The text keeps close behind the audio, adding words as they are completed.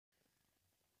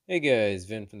Hey guys,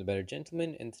 Vin from The Better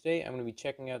Gentleman, and today I'm going to be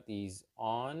checking out these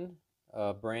Onn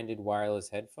branded wireless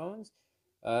headphones.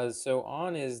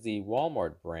 Onn is the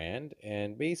Walmart brand,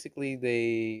 and basically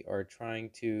they are trying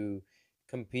to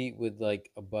compete with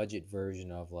like a budget version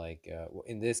of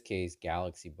in this case,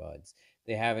 Galaxy Buds.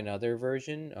 They have another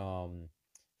version,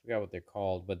 forgot what they're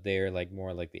called, but they're like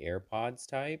more like the AirPods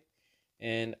type.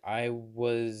 And I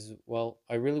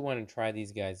really want to try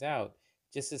these guys out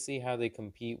just to see how they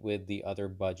compete with the other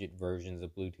budget versions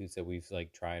of Bluetooth that we've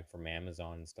like tried from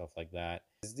Amazon and stuff like that.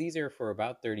 These are for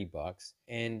about 30 bucks.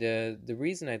 And the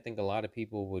reason I think a lot of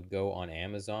people would go on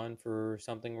Amazon for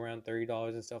something around $30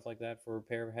 and stuff like that for a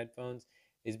pair of headphones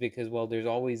is because, well, there's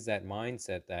always that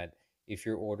mindset that if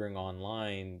you're ordering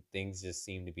online, things just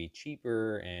seem to be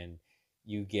cheaper and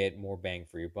you get more bang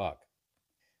for your buck.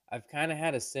 I've kind of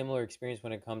had a similar experience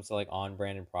when it comes to like on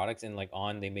branded products, and like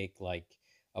on they make like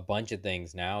a bunch of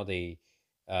things now. They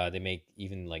make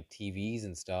even like TVs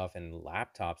and stuff and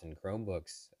laptops and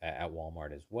Chromebooks at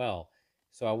Walmart as well.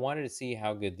 So I wanted to see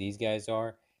how good these guys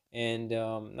are. And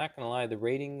not gonna lie, the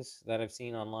ratings that I've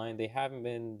seen online, they haven't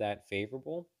been that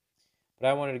favorable. But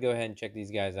I wanted to go ahead and check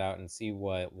these guys out and see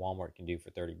what Walmart can do for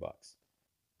 30 bucks.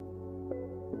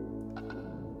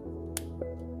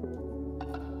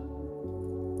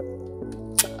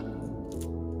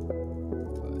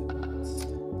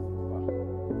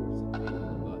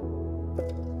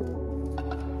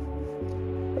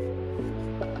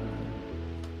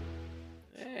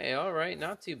 Hey, all right,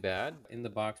 not too bad. In the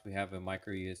box, we have a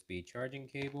micro USB charging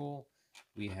cable.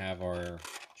 We have our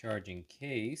charging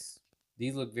case.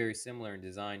 These look very similar in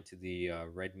design to the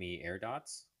Redmi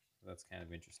AirDots. So that's kind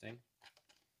of interesting.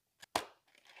 I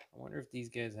wonder if these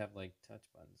guys have like touch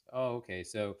buttons. Oh, okay.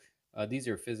 So these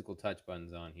are physical touch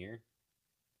buttons on here.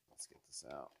 Let's get this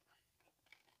out.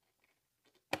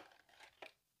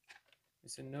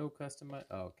 It's a no customize.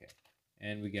 Oh, okay.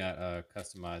 And we got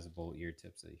customizable ear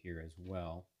tips here as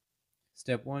well.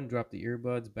 Step 1, drop the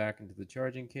earbuds back into the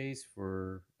charging case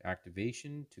for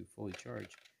activation to fully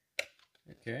charge.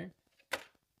 Okay.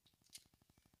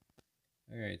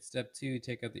 Alright, step 2,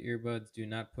 take out the earbuds. Do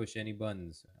not push any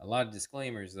buttons. A lot of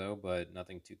disclaimers though, but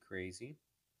nothing too crazy.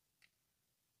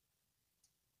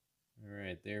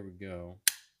 Alright, there we go.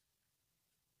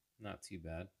 Not too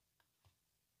bad.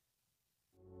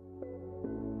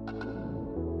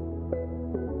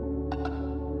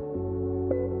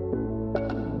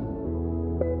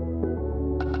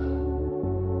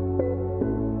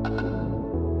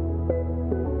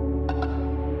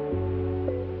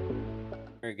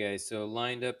 Alright guys, so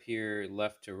lined up here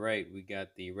left to right, we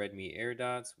got the Redmi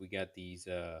AirDots, we got these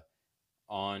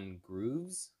Onn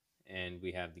Grooves, and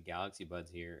we have the Galaxy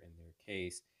Buds here in their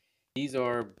case. These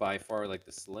are by far like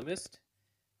the slimmest.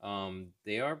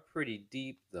 They are pretty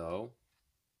deep though.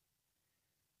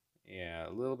 Yeah,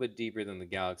 a little bit deeper than the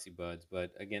Galaxy Buds,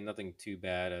 but again, nothing too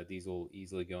bad. These will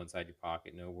easily go inside your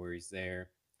pocket, no worries there.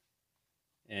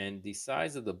 And the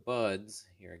size of the buds,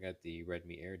 here I got the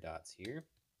Redmi AirDots here.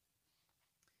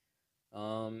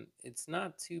 It's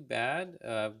not too bad.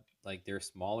 Like they're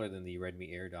smaller than the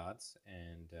Redmi AirDots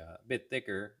and a bit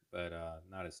thicker, but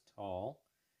not as tall.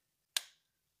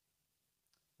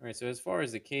 All right, so as far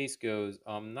as the case goes,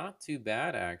 not too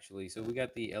bad actually. So we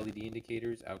got the LED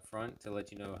indicators out front to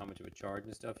let you know how much of a charge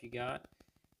and stuff you got.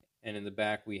 And in the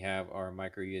back, we have our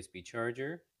micro USB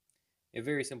charger. A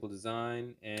very simple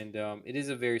design, and it is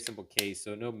a very simple case,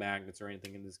 so no magnets or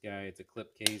anything in this guy. It's a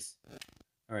clip case.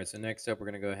 All right, so next up, we're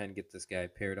going to go ahead and get this guy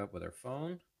paired up with our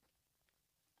phone.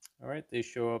 All right, they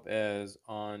show up as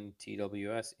Onn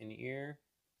TWS in ear,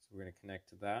 so we're going to connect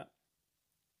to that.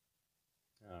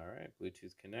 All right,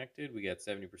 Bluetooth connected. We got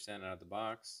 70% out of the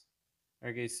box.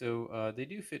 Okay, so they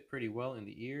do fit pretty well in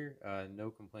the ear. No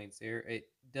complaints there. It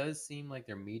does seem like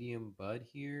their medium bud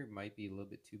here might be a little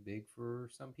bit too big for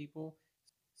some people.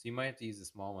 So you might have to use the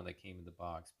small one that came in the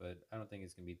box, but I don't think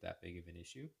it's going to be that big of an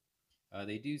issue.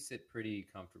 They do sit pretty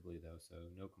comfortably though, so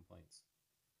no complaints.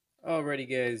 Alrighty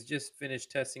guys, just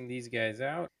finished testing these guys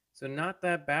out. So not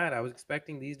that bad. I was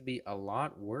expecting these to be a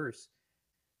lot worse.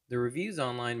 The reviews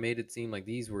online made it seem like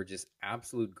these were just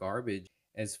absolute garbage.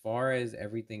 As far as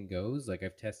everything goes, like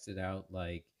I've tested out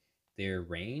like their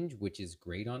range, which is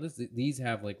great on this. These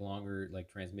have like longer like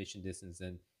transmission distance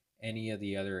than any of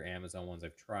the other Amazon ones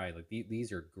I've tried. Like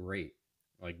these are great.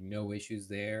 Like no issues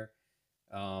there.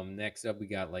 Next up, we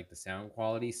got like the sound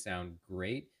quality. Sound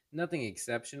great. Nothing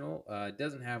exceptional. It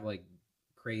doesn't have like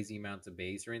crazy amounts of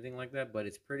bass or anything like that, but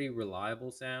it's pretty reliable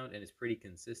sound and it's pretty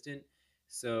consistent.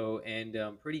 So, and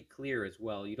pretty clear as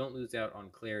well. You don't lose out on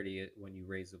clarity when you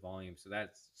raise the volume. So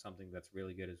that's something that's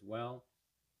really good as well.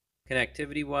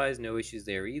 Connectivity wise, no issues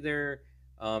there either.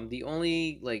 The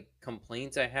only like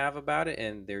complaints I have about it,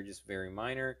 and they're just very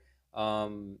minor,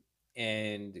 um,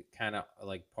 and kind of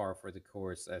like par for the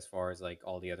course as far as like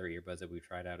all the other earbuds that we've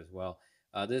tried out as well.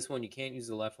 This one you can't use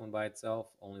the left one by itself;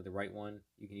 only the right one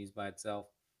you can use by itself.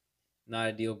 Not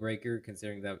a deal breaker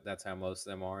considering that that's how most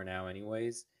of them are now,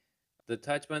 anyways. The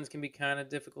touch buttons can be kind of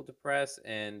difficult to press,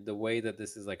 and the way that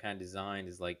this is like kind of designed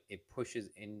is like it pushes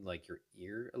in like your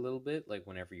ear a little bit, like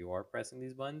whenever you are pressing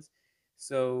these buttons.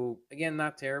 So again,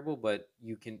 not terrible, but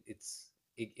it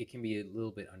can be a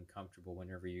little bit uncomfortable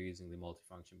whenever you're using the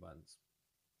multifunction buttons.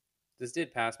 This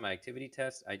did pass my activity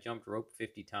test. I jumped rope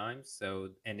 50 times, so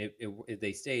and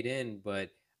they stayed in,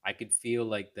 but I could feel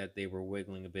like that they were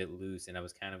wiggling a bit loose, and I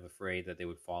was kind of afraid that they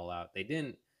would fall out. They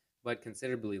didn't, but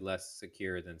considerably less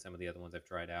secure than some of the other ones I've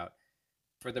tried out.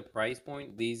 For the price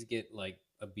point, these get like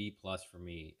a B plus for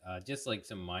me. Just like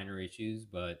some minor issues,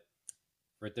 but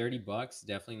for 30 bucks,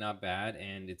 definitely not bad,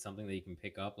 and it's something that you can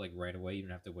pick up like right away. You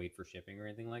don't have to wait for shipping or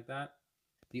anything like that.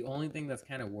 The only thing that's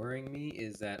kind of worrying me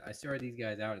is that I started these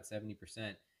guys out at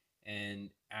 70%, and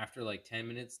after like 10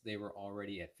 minutes, they were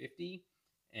already at 50,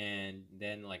 and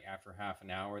then like after half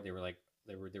an hour, they were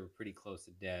pretty close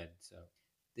to dead. So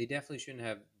they definitely shouldn't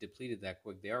have depleted that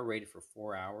quick. They are rated for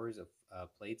 4 hours of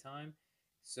playtime.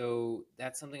 So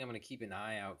that's something I'm going to keep an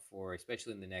eye out for,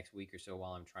 especially in the next week or so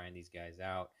while I'm trying these guys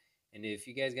out. And if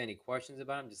you guys got any questions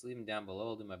about them, just leave them down below.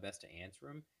 I'll do my best to answer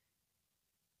them.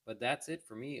 But that's it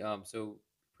for me. So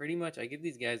pretty much, I give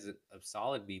these guys a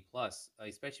solid B plus,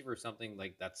 especially for something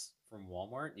like that's from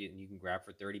Walmart. You can grab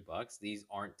for 30 bucks. These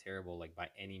aren't terrible, like by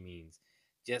any means.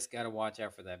 Just gotta watch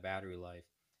out for that battery life.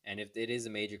 And if it is a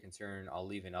major concern, I'll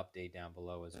leave an update down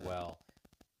below as well.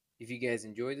 If you guys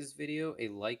enjoyed this video, a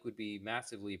like would be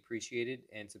massively appreciated,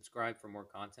 and subscribe for more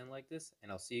content like this. And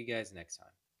I'll see you guys next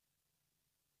time.